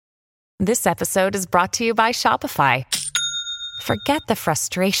This episode is brought to you by Shopify. Forget the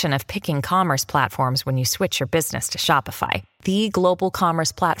frustration of picking commerce platforms when you switch your business to Shopify, the global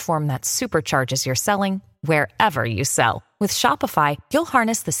commerce platform that supercharges your selling wherever you sell. With Shopify, you'll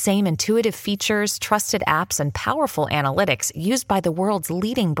harness the same intuitive features, trusted apps, and powerful analytics used by the world's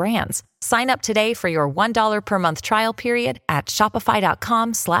leading brands. Sign up today for your $1 per month trial period at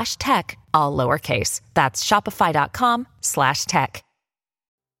shopify.com/tech, all lowercase. That's shopify.com/tech.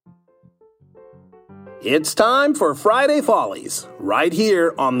 It's time for Friday Follies, right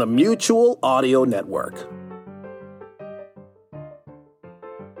here on the Mutual Audio Network.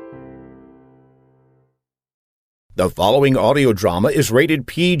 The following audio drama is rated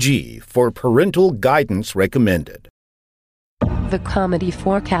PG for parental guidance recommended. The Comedy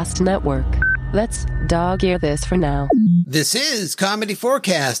Forecast Network. Let's dog-ear this for now. This is Comedy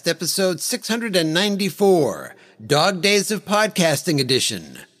Forecast, episode 694, Dog Days of Podcasting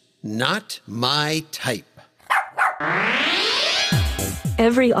Edition. Not my type.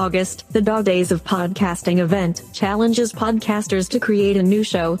 Every August, the Dog Days of Podcasting event challenges podcasters to create a new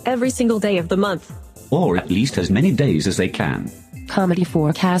show every single day of the month. Or at least as many days as they can. Comedy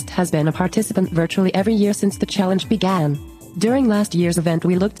Forecast has been a participant virtually every year since the challenge began. During last year's event,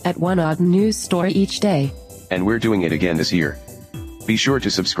 we looked at one odd news story each day. And we're doing it again this year. Be sure to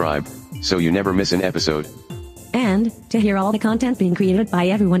subscribe, so you never miss an episode. And, to hear all the content being created by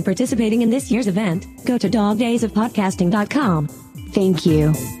everyone participating in this year's event, go to dogdaysofpodcasting.com. Thank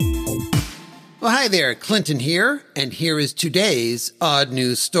you. Well, hi there, Clinton here, and here is today's odd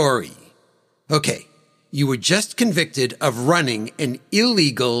news story. Okay, you were just convicted of running an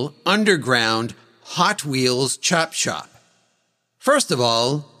illegal underground Hot Wheels chop shop. First of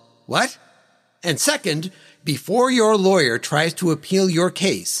all, what? And second, before your lawyer tries to appeal your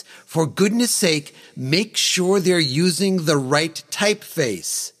case, for goodness sake, make sure they're using the right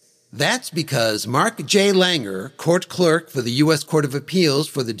typeface. That's because Mark J. Langer, court clerk for the U.S. Court of Appeals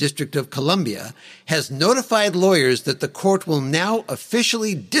for the District of Columbia, has notified lawyers that the court will now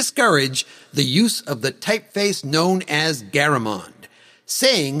officially discourage the use of the typeface known as Garamond,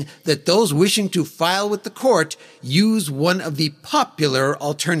 saying that those wishing to file with the court use one of the popular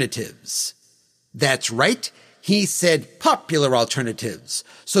alternatives. That's right, he said popular alternatives,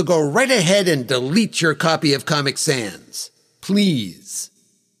 so go right ahead and delete your copy of Comic Sans. Please.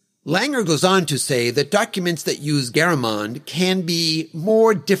 Langer goes on to say that documents that use Garamond can be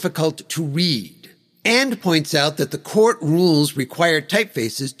more difficult to read, and points out that the court rules require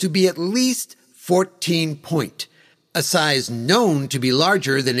typefaces to be at least 14-point, a size known to be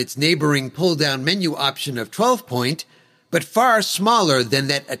larger than its neighboring pull-down menu option of 12-point, but far smaller than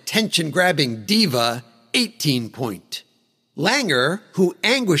that attention-grabbing diva 18-point. Langer, who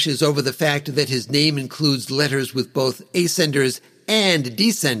anguishes over the fact that his name includes letters with both ascenders and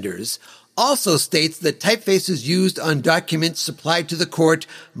descenders, also states that typefaces used on documents supplied to the court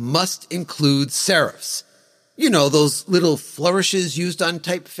must include serifs. You know, those little flourishes used on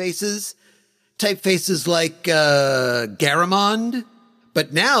typefaces? Typefaces like, Garamond?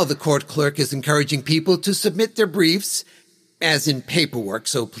 But now the court clerk is encouraging people to submit their briefs, as in paperwork,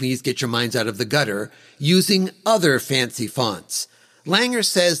 so please get your minds out of the gutter, using other fancy fonts. Langer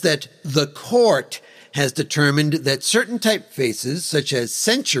says that the court has determined that certain typefaces, such as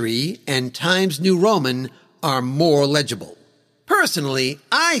Century and Times New Roman, are more legible. Personally,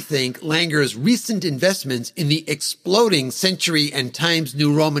 I think Langer's recent investments in the exploding Century and Times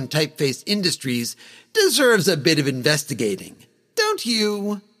New Roman typeface industries deserves a bit of investigating. Don't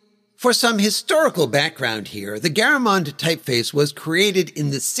you? For some historical background here, the Garamond typeface was created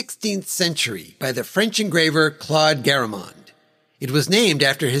in the 16th century by the French engraver Claude Garamond. It was named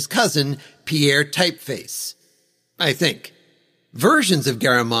after his cousin, Pierre Typeface, I think. Versions of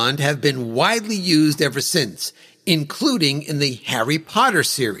Garamond have been widely used ever since, including in the Harry Potter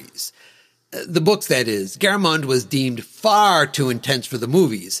series. The books, that is. Garamond was deemed far too intense for the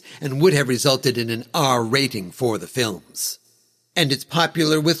movies and would have resulted in an R rating for the films. And it's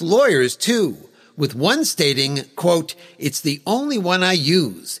popular with lawyers, too, with one stating, quote, "It's the only one I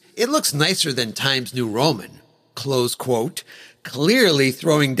use. It looks nicer than Times New Roman," close quote, clearly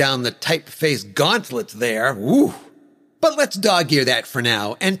throwing down the typeface gauntlet there. Woo! But let's dog-ear that for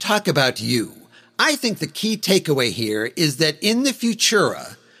now and talk about you. I think the key takeaway here is that in the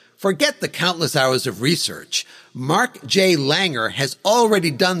Futura, forget the countless hours of research, Mark J. Langer has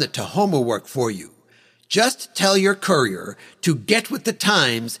already done the Tahoma work for you. Just tell your courier to get with the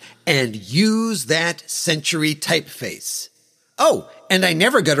times and use that Century typeface. Oh, and I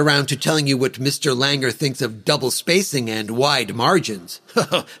never got around to telling you what Mr. Langer thinks of double spacing and wide margins.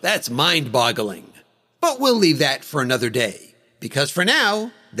 That's mind-boggling. But we'll leave that for another day, because for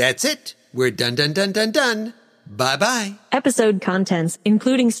now, That's it. We're done. Bye-bye. Episode contents,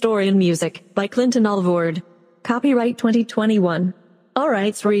 including story and music, by Clinton Alvord. Copyright 2021. All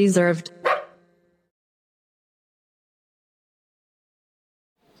rights reserved.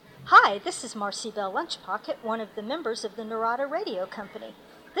 Hi, this is Marcy Bell Lunchpocket, one of the members of the Narada Radio Company.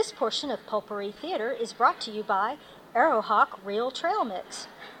 This portion of Pulpery Theater is brought to you by Arrowhawk Real Trail Mix.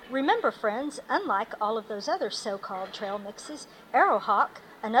 Remember, friends, unlike all of those other so-called trail mixes, Arrowhawk,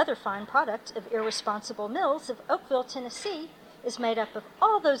 another fine product of Irresponsible Mills of Oakville, Tennessee, is made up of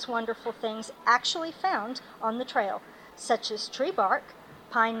all those wonderful things actually found on the trail, such as tree bark,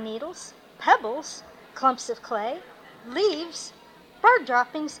 pine needles, pebbles, clumps of clay, leaves, bird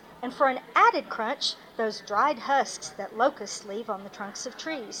droppings, and for an added crunch, those dried husks that locusts leave on the trunks of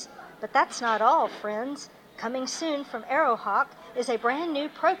trees. But that's not all, friends. Coming soon from Arrowhawk is a brand new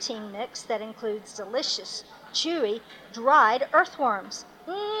protein mix that includes delicious, chewy, dried earthworms.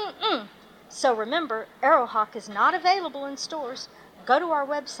 So remember, Arrowhawk is not available in stores. Go to our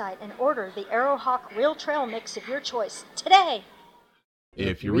website and order the Arrowhawk Real Trail Mix of your choice today.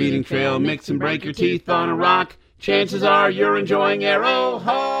 If you're eating trail mix and break your teeth on a rock, chances are you're enjoying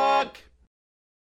Arrowhawk.